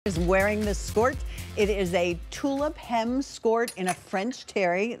Is wearing the Skort. It is a tulip hem skort in a French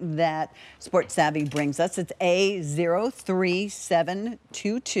terry that Sport Savvy brings us. It's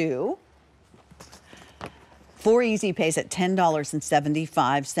A03722. 4 easy pays at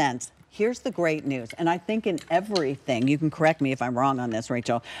 $10.75. Here's the great news, and I think in everything, you can correct me if I'm wrong on this,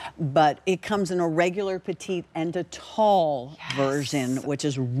 Rachel, but it comes in a regular petite and a tall version, which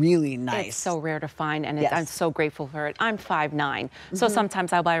is really nice. It's so rare to find, and I'm so grateful for it. I'm 5'9", so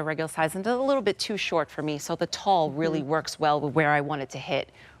sometimes I'll buy a regular size, and it's a little bit too short for me, so the tall really works well with where I want it to hit,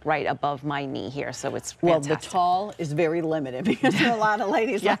 right above my knee here, so it's fantastic. Well, the tall is very limited because there are a lot of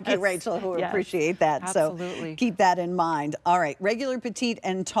ladies like you, Rachel, who appreciate that. Absolutely. So keep that in mind. All right, regular, petite,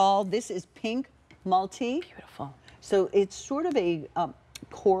 and tall. This is pink multi. Beautiful. So it's sort of a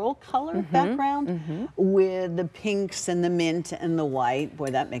coral color background with the pinks and the mint and the white. Boy,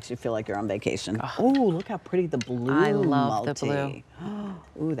 that makes you feel like you're on vacation. Oh, look how pretty the blue I love multi. the blue.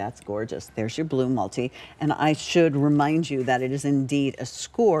 Ooh, that's gorgeous. There's your blue multi. And I should remind you that it is indeed a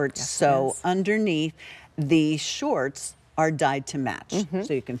skort. So underneath, the shorts are dyed to match.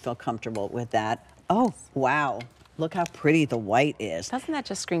 So you can feel comfortable with that. Oh, wow. Look how pretty the white is. Doesn't that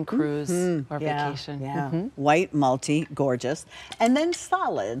just scream cruise or vacation? Yeah, white multi, gorgeous. And then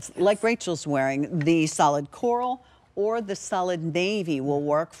solids, like Rachel's wearing. The solid coral or the solid navy will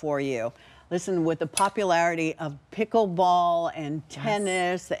work for you. Listen, with the popularity of pickleball and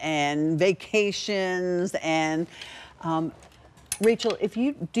tennis and vacations and Rachel,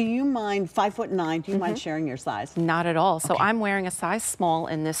 do you mind 5'9"? Do you mind sharing your size? Not at all. So I'm wearing a size small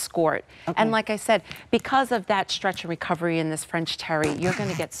in this skort. And like I said, because of that stretch and recovery in this French terry, you're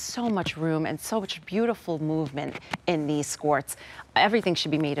going to get so much room and so much beautiful movement in these skorts. Everything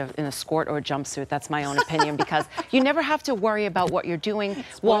should be made in a skort or a jumpsuit. That's my own opinion, because you never have to worry about what you're doing,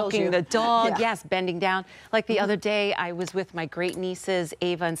 walking the dog, bending down. Like the other day, I was with my great nieces,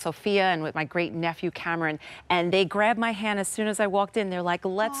 Ava and Sophia, and with my great nephew, Cameron, and they grabbed my hand as soon as I walked in. They're like,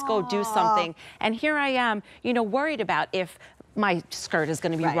 let's go do something. And here I am, you know, worried about if my skirt is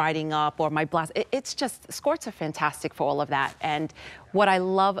going to be riding up or my blouse. It's just, skorts are fantastic for all of that. And what I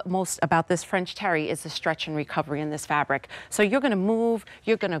love most about this French terry is the stretch and recovery in this fabric. So you're going to move,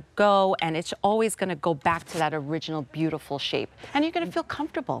 you're going to go, and it's always going to go back to that original beautiful shape. And you're going to feel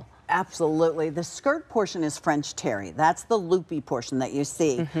comfortable. Absolutely. The skirt portion is French terry. That's the loopy portion that you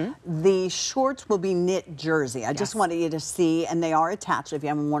see. The shorts will be knit jersey. I just wanted you to see, and they are attached. If you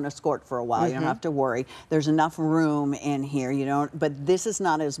haven't worn a skort for a while, you don't have to worry. There's enough room in here. You don't, but this is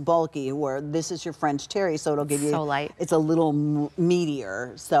not as bulky, where this is your French terry, so it'll give you, so light. It's a little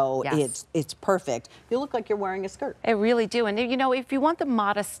meatier, so it's perfect. You look like you're wearing a skirt. I really do. And you know, if you want the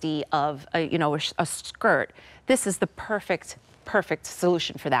modesty of you know, a skirt, this is the perfect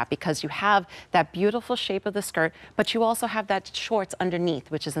solution for that, because you have that beautiful shape of the skirt, but you also have that shorts underneath,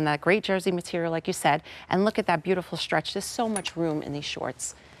 which is in that great jersey material, like you said. And look at that beautiful stretch. There's so much room in these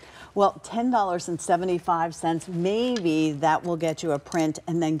shorts. Well, $10.75, maybe that will get you a print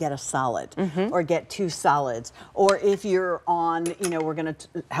and then get a solid, or get 2 solids. Or if you're on, you know, we're going to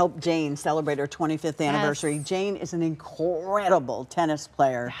help Jane celebrate her 25th anniversary. Jane is an incredible tennis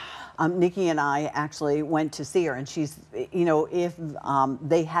player. Nikki and I actually went to see her, and she's, you know, if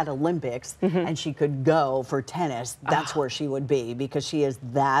they had Olympics and she could go for tennis, that's where she would be, because she is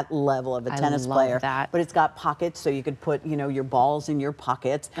that level of a tennis player. But it's got pockets, so you could put, you know, your balls in your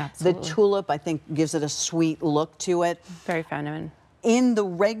pockets. The tulip, I think, gives it a sweet look to it. Very feminine. In the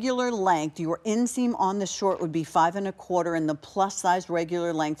regular length, your inseam on the short would be 5 1/4, and the plus size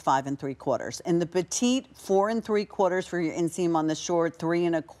regular length 5 3/4. In the petite, 4 3/4 for your inseam on the short, 3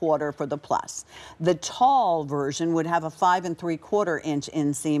 1/4 for the plus. The tall version would have a 5 3/4 inch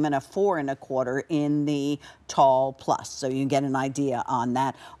inseam and a 4 1/4 in the tall plus, so you get an idea on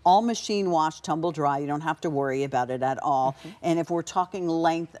that. All machine wash, tumble dry. You don't have to worry about it at all. And if we're talking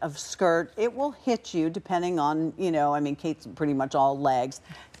length of skirt, it will hit you depending on, you know, I mean, Kate's pretty much all legs.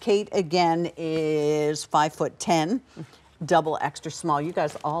 Kate, again, is 5'10", double extra small. You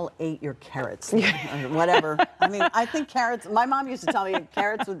guys all ate your carrots, or whatever. I mean, I think carrots, my mom used to tell me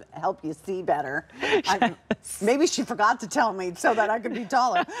carrots would help you see better. Maybe she forgot to tell me so that I could be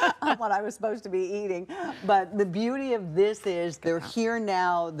taller on what I was supposed to be eating. But the beauty of this is they're here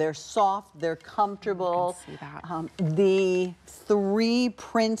now, they're soft, they're comfortable. See that. The 3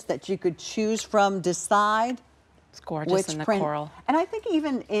 prints that you could choose from, decide It's gorgeous in the coral. And I think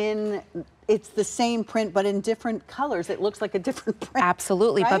even in, it's the same print, but in different colors. It looks like a different print.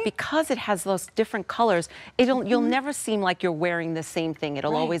 Absolutely, but because it has those different colors, you'll never seem like you're wearing the same thing.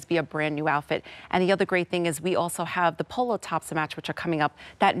 It'll always be a brand new outfit. And the other great thing is we also have the polo tops to match, which are coming up,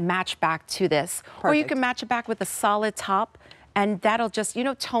 that match back to this. Or you can match it back with a solid top And that'll just, you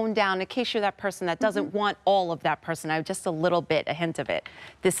know, tone down in case you're that person that doesn't want all of that personality, just a little bit, a hint of it.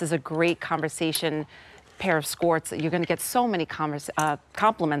 This is a great conversation pair of skorts. You're going to get so many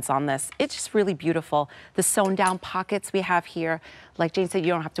compliments on this. It's just really beautiful. The sewn down pockets we have here, like Jane said,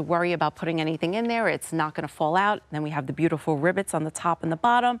 you don't have to worry about putting anything in there. It's not going to fall out. Then we have the beautiful rivets on the top and the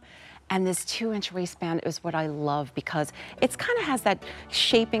bottom. And this 2-inch waistband is what I love because it's kind of has that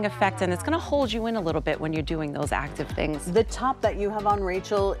shaping effect, and it's going to hold you in a little bit when you're doing those active things. The top that you have on,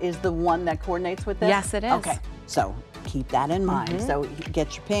 Rachel, is the one that coordinates with this? Yes, it is. Okay, so keep that in mind. So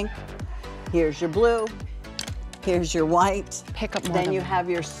get your pink, here's your blue, here's your white. Pick up more. Then you have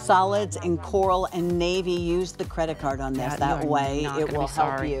your solids in coral and navy. Use the credit card on this. Yeah, that way it will help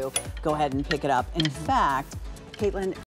sorry. you. Go ahead and pick it up. In fact, Caitlin,